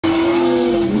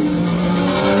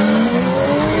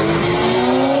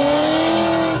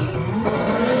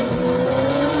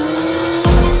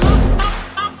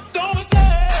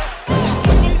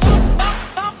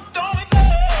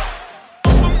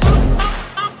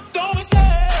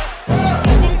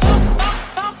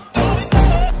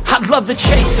love the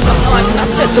chase and the hunt, and I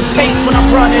set the pace when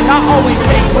I'm running. I always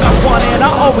take what I want and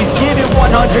I always give it 100.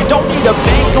 Don't need a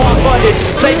bank, no I'm funded.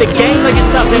 Play the game like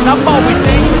it's nothing. I'm always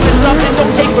thankful for something.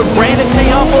 Don't take for granted, stay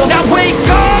humble. Now wake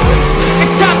up,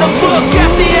 it's time to look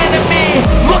at the enemy.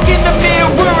 Look in the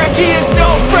mirror and he is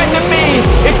no friend to me.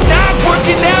 It's not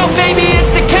working out, maybe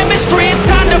it's the chemistry. It's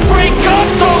time to break up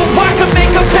so I can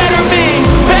make a better me.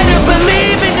 Better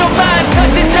believe in your mind,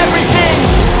 cause it's everything.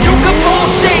 You can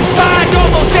mold, shape, find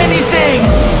almost anything.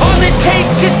 All it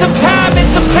takes is some time and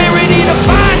some clarity to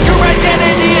find your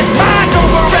identity. It's mind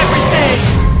over everything.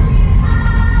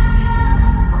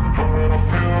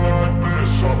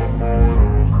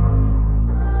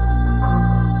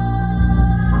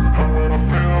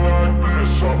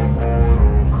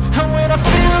 And when I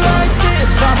feel like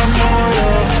this, I'm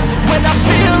immortal. When I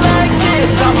feel like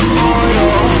this, I'm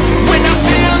immortal. When I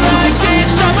feel like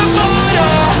this, I'm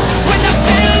immortal. When I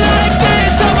feel like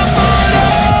this, I'm immortal.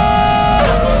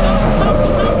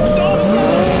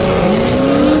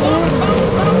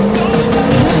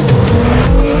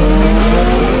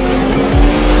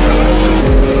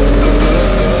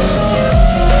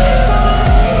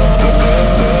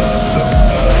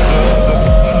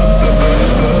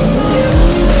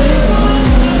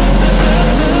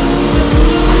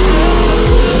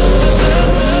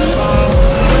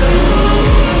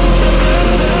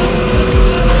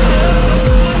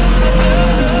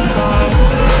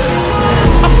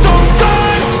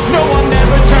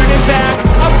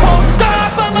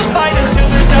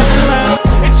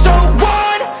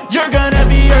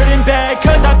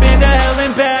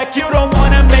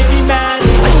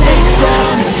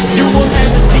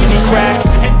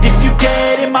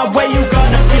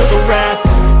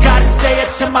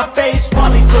 My face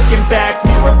while he's looking back.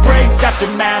 Mirror breaks after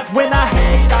math. When I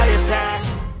hate, I attack.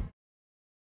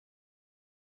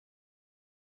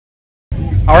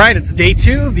 Alright, it's day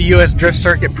 2 of the USDrift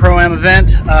Circuit ProAm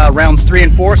event, rounds 3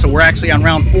 and 4, so we're actually on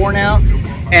round 4 now,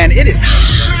 and it is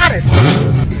hot as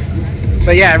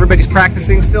but yeah, everybody's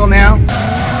practicing still now.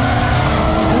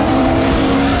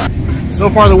 So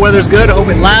far the weather's good. I hope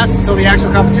it lasts until the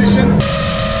actual competition.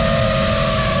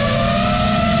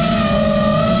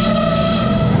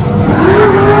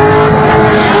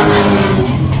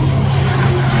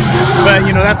 But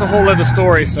you know, that's a whole other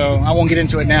story, so I won't get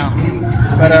into it now.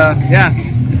 But yeah,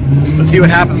 let's see what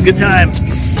happens. Good times.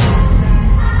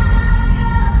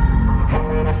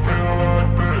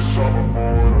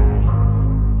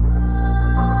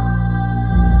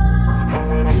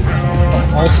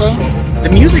 Also, the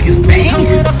music is banging.